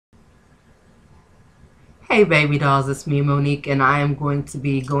Hey baby dolls, it's me Monique, and I am going to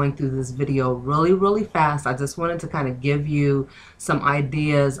be going through this video really fast. I just wanted to kind of give you some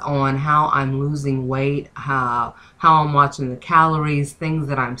ideas on how I'm losing weight, how I'm watching the calories, things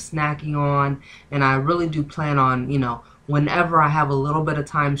that I'm snacking on, and I really do plan on, whenever I have a little bit of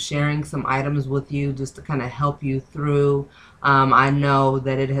time, sharing some items with you just to kind of help you through. I know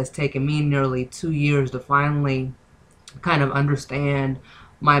that it has taken me nearly 2 years to finally kind of understand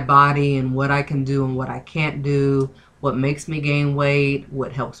my body and what I can do and what I can't do, what makes me gain weight,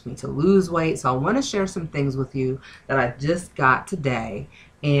 what helps me to lose weight. So I want to share some things with you that I just got today.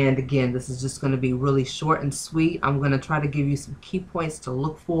 And again, this is just going to be really short and sweet. I'm going to try to give you some key points to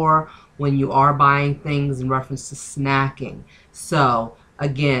look for when you are buying things in reference to snacking. So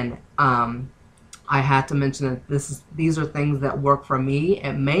again, I had to mention that these are things that work for me.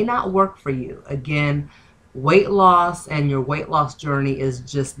 It may not work for you. Again, weight loss and your weight loss journey is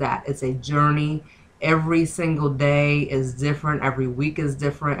just that. It's a journey. Every single day is different. Every week is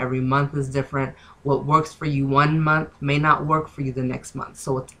different. Every month is different. What works for you one month may not work for you the next month.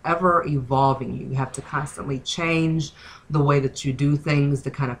 So it's ever evolving. You have to constantly change the way that you do things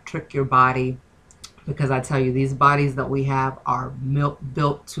to kind of trick your body. Because I tell you, these bodies that we have are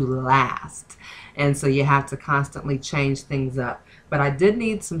built to last. And so you have to constantly change things up. But I did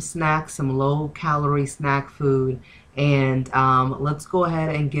need some snacks, some low-calorie snack food. And let's go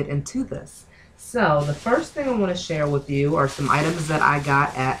ahead and get into this. So the first thing I want to share with you are some items that I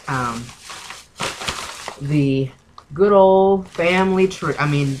got at the good old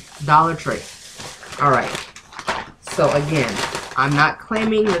Dollar Tree. All right. So again, I'm not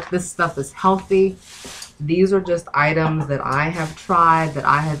claiming that this stuff is healthy. These are just items that I have tried, that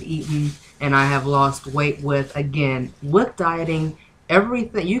I have eaten, and I have lost weight with. Again, with dieting,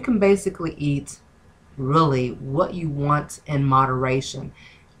 everything, you can basically eat really what you want in moderation.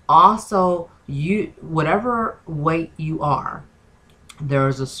 Also, whatever weight you are,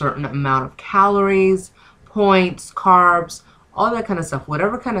 there's a certain amount of calories, points, carbs, all that kind of stuff.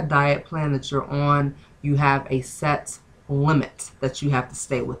 Whatever kind of diet plan that you're on, you have a set limit that you have to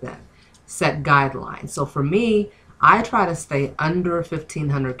stay within, set guidelines. So for me, I try to stay under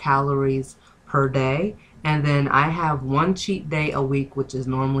 1,500 calories per day, and then I have one cheat day a week, which is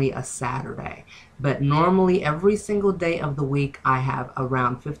normally a Saturday. But normally every single day of the week I have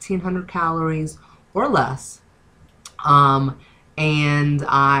around 1,500 calories or less. And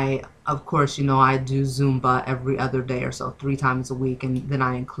I, of course, I do Zumba every other day or so, 3 times a week, and then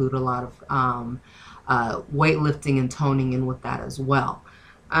I include a lot of weightlifting and toning in with that as well.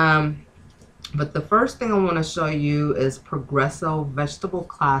 But the first thing I want to show you is Progresso Vegetable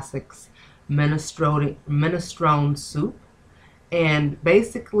Classics Minestrone Soup. And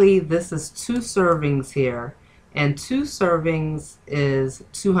basically this is 2 servings here, and 2 servings is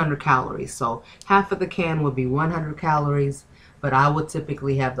 200 calories. So half of the can would be 100 calories, but I would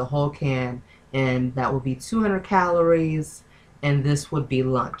typically have the whole can, and that would be 200 calories, and this would be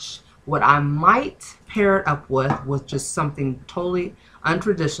lunch. What I might pair it up with was just something totally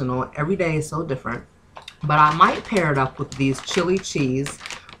untraditional. Every day is so different. But I might pair it up with these chili cheese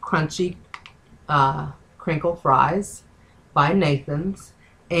crunchy crinkle fries by Nathan's.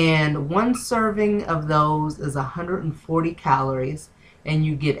 And 1 serving of those is 140 calories, and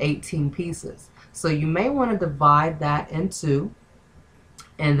you get 18 pieces. So you may want to divide that in 2,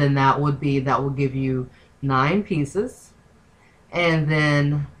 and then that will give you 9 pieces, and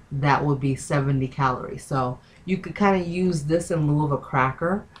then that would be 70 calories. So you could kind of use this in lieu of a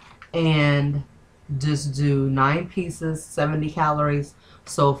cracker and just do 9 pieces, 70 calories.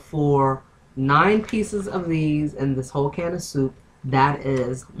 So for 9 pieces of these and this whole can of soup, that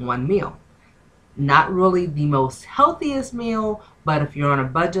is 1 meal. Not really the most healthiest meal, but if you're on a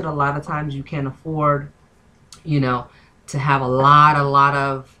budget, a lot of times you can afford, to have a lot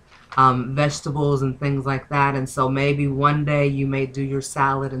of vegetables and things like that. And so maybe one day you may do your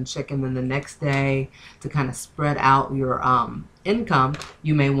salad and chicken, and the next day, to kind of spread out your income,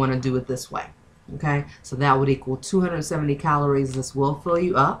 you may want to do it this way. Okay, so that would equal 270 calories. This will fill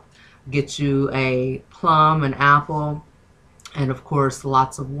you up, get you a plum, an apple, and of course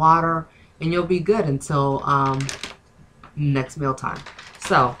lots of water, and you'll be good until next meal time.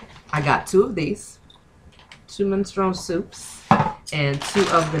 So I got 2 of these, 2 minestrone soups, and 2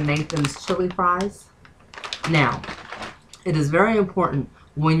 of the Nathan's chili fries. Now, it is very important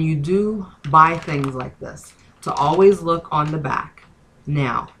when you do buy things like this to always look on the back.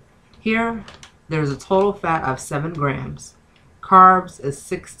 Now, here there's a total fat of 7 grams. Carbs is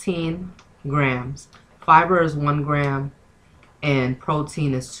 16 grams. Fiber is 1 gram. And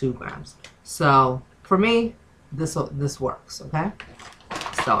protein is 2 grams. So for me, this works, okay?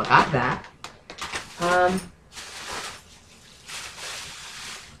 So I got that. Um,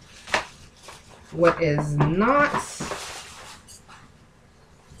 what is not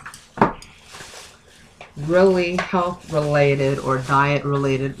really health related or diet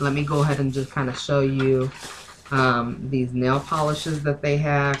related, let me go ahead and just kind of show you these nail polishes that they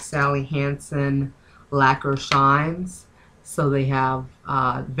have. Sally Hansen Lacquer Shines. So they have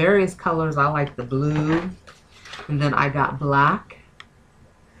various colors. I like the blue, and then I got black.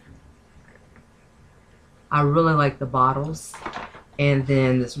 I really like the bottles, and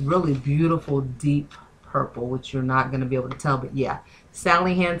then this really beautiful deep purple, which you're not going to be able to tell, but yeah,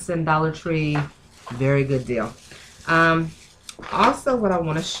 Sally Hansen, Dollar Tree, very good deal. Also, what I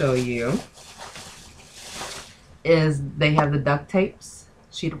want to show you is they have the duct tapes,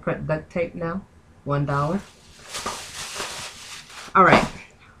 cheetah print duct tape now, $1. All right.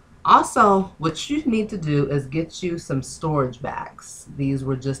 Also, what you need to do is get you some storage bags. These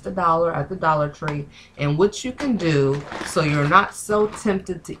were just $1 at the Dollar Tree. And what you can do, so you're not so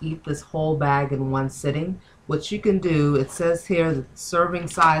tempted to eat this whole bag in one sitting, what you can do, it says here the serving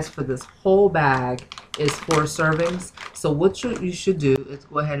size for this whole bag is 4 servings. So what you should do is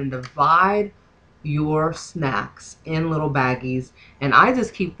go ahead and divide your snacks in little baggies. And I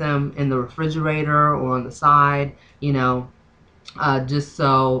just keep them in the refrigerator or on the side, you know, just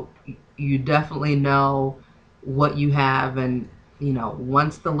so you definitely know what you have. And you know,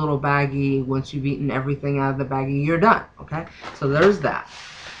 once the little baggie, once you've eaten everything out of the baggie, you're done. Okay, so there's that.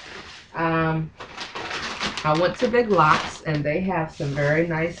 I went to Big Lots and they have some very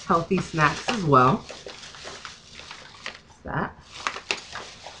nice healthy snacks as well. What's that?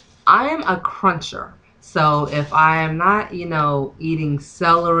 I am a cruncher. So if I am not, you know, eating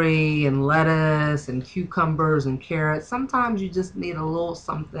celery and lettuce and cucumbers and carrots, sometimes you just need a little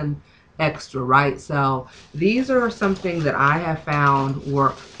something extra, right? So these are something that I have found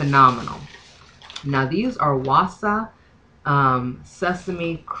work phenomenal. Now these are Wasa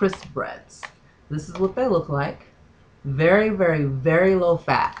sesame crisp breads. This is what they look like. Very, very, very low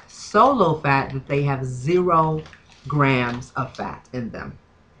fat. So low fat that they have 0 grams of fat in them.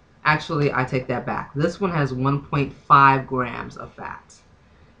 Actually, I take that back. This one has 1.5 grams of fat.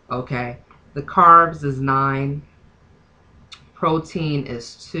 Okay. The carbs is 9. Protein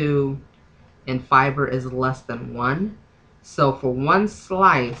is 2. And fiber is less than 1. So for one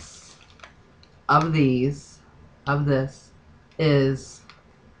slice of this is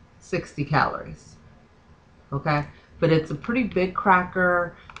 60 calories. Okay. But it's a pretty big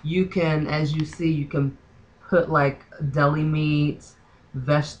cracker. You can, as you see, you can put like deli meat,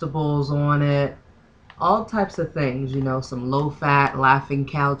 vegetables on it, all types of things, you know, some low fat Laughing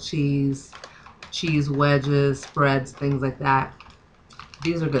Cow cheese, cheese wedges, spreads, things like that.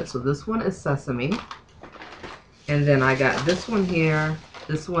 These are good. So this one is sesame, and then I got this one here.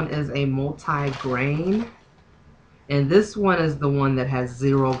 This one is a multi-grain, and this one is the one that has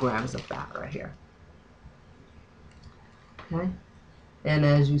 0 grams of fat right here. Okay, and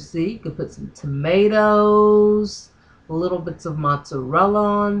as you see, you can put some tomatoes, little bits of mozzarella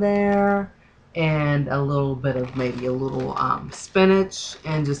on there, and a little bit of maybe a little spinach,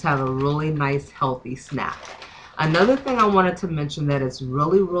 and just have a really nice healthy snack. Another thing I wanted to mention, that it's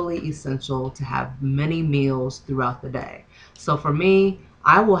really, really essential to have many meals throughout the day. So for me,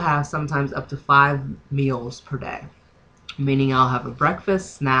 I will have sometimes up to 5 meals per day, meaning I'll have a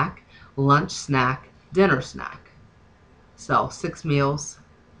breakfast snack, lunch snack, dinner snack. So 6 meals.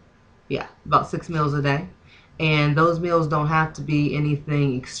 Yeah, about 6 meals a day. And those meals don't have to be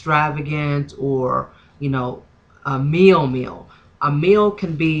anything extravagant or, you know, a meal. A meal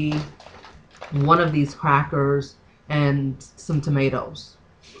can be one of these crackers and some tomatoes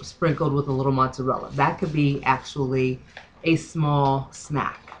sprinkled with a little mozzarella. That could be actually a small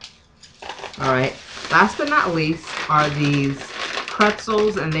snack. All right. Last but not least are these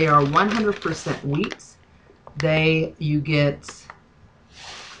pretzels, and they are 100% wheat. You get,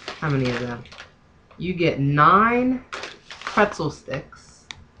 how many of them? You get 9 pretzel sticks,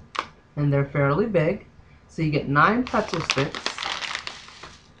 and they're fairly big. So you get 9 pretzel sticks.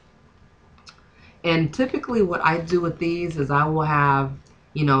 And typically what I do with these is I will have,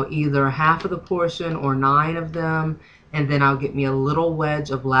 you know, either half of the portion or 9 of them, and then I'll get me a little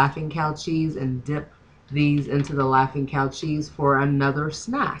wedge of Laughing Cow cheese and dip these into the Laughing Cow cheese for another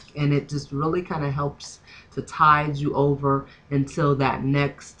snack. And it just really kind of helps to tide you over until that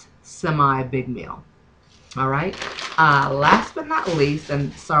next semi-big meal. All right. Last but not least,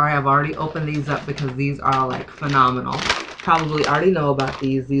 and sorry, I've already opened these up because these are like phenomenal. Probably already know about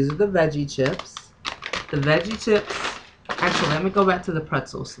these. These are the veggie chips. The veggie chips, actually, let me go back to the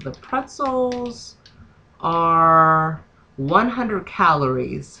pretzels. So the pretzels are 100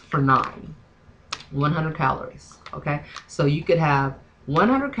 calories for 9. 100 calories. Okay, so you could have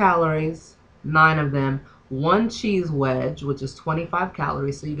 100 calories, 9 of them, one cheese wedge, which is 25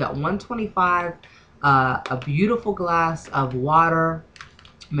 calories. So you got 125, a beautiful glass of water,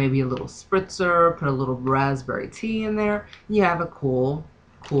 maybe a little spritzer, put a little raspberry tea in there. You have a cool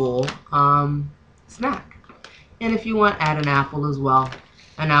snack. And if you want, add an apple as well.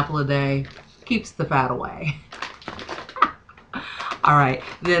 An apple a day keeps the fat away. All right,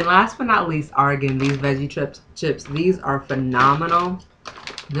 then last but not least are again these veggie chips. These are phenomenal.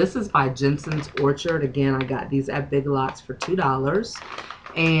 This is by Jensen's Orchard. Again, I got these at Big Lots for $2.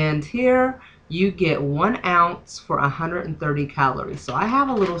 And here you get 1 ounce for 130 calories. So I have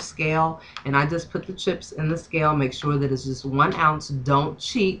a little scale and I just put the chips in the scale, make sure that it's just 1 ounce. Don't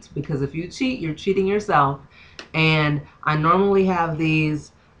cheat, because if you cheat, you're cheating yourself. And I normally have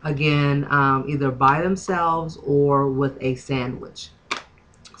these again either by themselves or with a sandwich,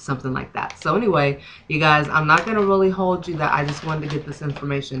 something like that. So anyway, you guys, I'm not going to really hold you that. I just wanted to get this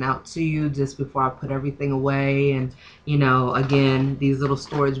information out to you just before I put everything away. And you know, again, these little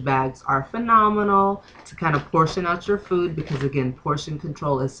storage bags are phenomenal to kind of portion out your food, because again, portion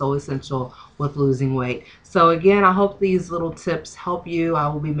control is so essential with losing weight. So again, I hope these little tips help you. I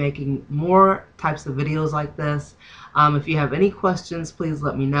will be making more types of videos like this. If you have any questions, please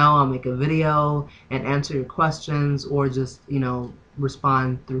let me know. I'll make a video and answer your questions, or just, you know,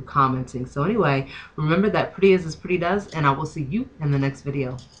 respond through commenting. So anyway, remember that pretty is as pretty does, and I will see you in the next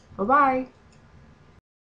video. Bye-bye.